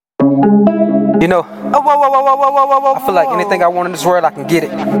You know, I feel like anything I want in this world, I can get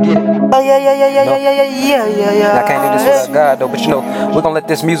it. Oh yeah. I can't do this without God though, but you know, we're gonna let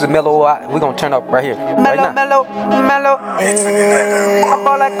this music mellow out. We're gonna turn up right here, right now. Mellow. I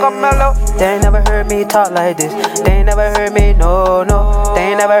fall like a mellow. They ain't never heard me talk like this. They ain't never heard me, no. They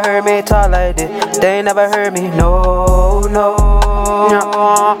ain't never heard me talk like this. They ain't never heard me, no.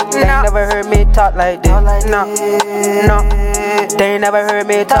 They ain't never heard me talk like this. No. They ain't never heard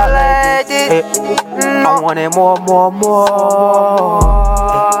me talk like this. I want it more.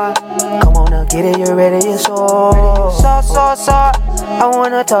 Come on now, get it, you ready, you so. I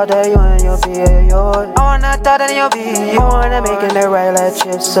wanna talk to you and you'll be yours. I wanna talk to you, be yours. I wanna make it right like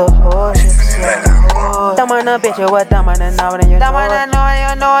chips up. Damn, bitch, you what? Damn, now when you know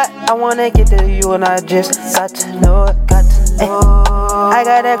it. I wanna get to you and I just got to know it. I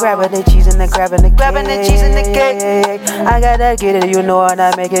gotta grab the cheese and the grabbing the cheese and the cake. I gotta get it, you know, and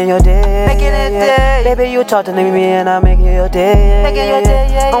I'm making your day. Baby, you talking to me and I'm making your day.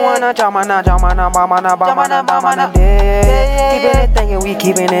 I wanna jama na day. Keeping it thinking, we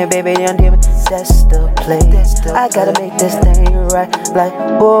keeping it, baby, that's the play. I gotta make this thing right, like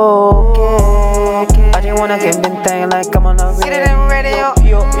okay. I just wanna get them thing like come on now, get it in radio.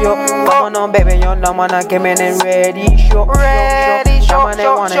 Yo, come on, baby, you know man, I came in and ready, show. They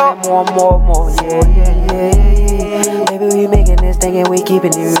want it more, yeah. Baby, we making this thing and we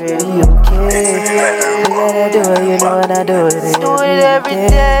keeping it ready, okay. We gotta do it, you know, and I do it every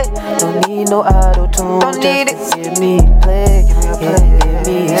day. Don't need no auto-tune, don't need it. Give me play,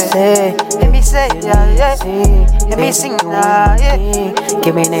 let me say, yeah. Let me sing, yeah.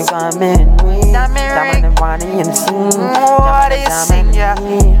 Give me the diamond ring, diamond ring in the scene. What do you sing, yeah?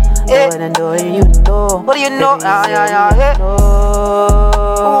 Do it, you know. What do you know? Yeah.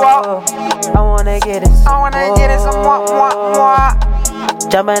 I wanna get it some more.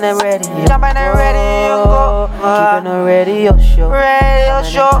 Jumping and ready, go. Keeping the radio show.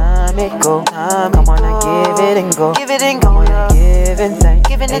 Time it go. Come on and give it and go. Come on and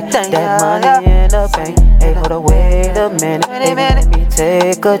give it thank. That money in the bank. Hey, hold on, wait a minute. Let me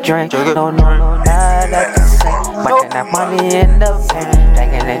take a drink. No, not like the same. But that money in the bank.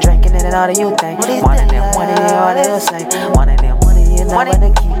 Drinking it and all that you think. One of them, all the same. One of them, money and I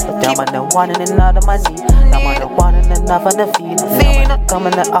wanna keep. Damn, I know one and another money. I'm on the one and enough on the feet.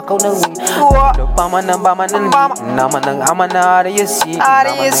 Coming the echo the weed. The bomb and I'm an out of your seat.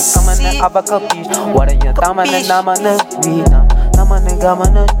 Coming the abacus piece. What are you, damn, and I'm on the weed. I'm on the gum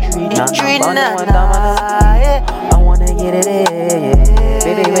on the tree. I wanna get it, yeah.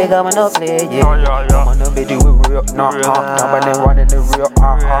 Baby, we coming to play, yeah. Come on, baby, we real, I'm running the real, I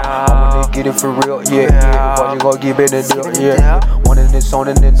wanna get it for real, yeah. Why you gon' give it a deal, yeah. One in this on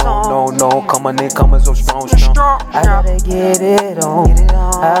and then no. Come on, so strong. I gotta get it on.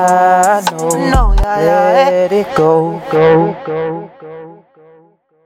 I know. Let it go.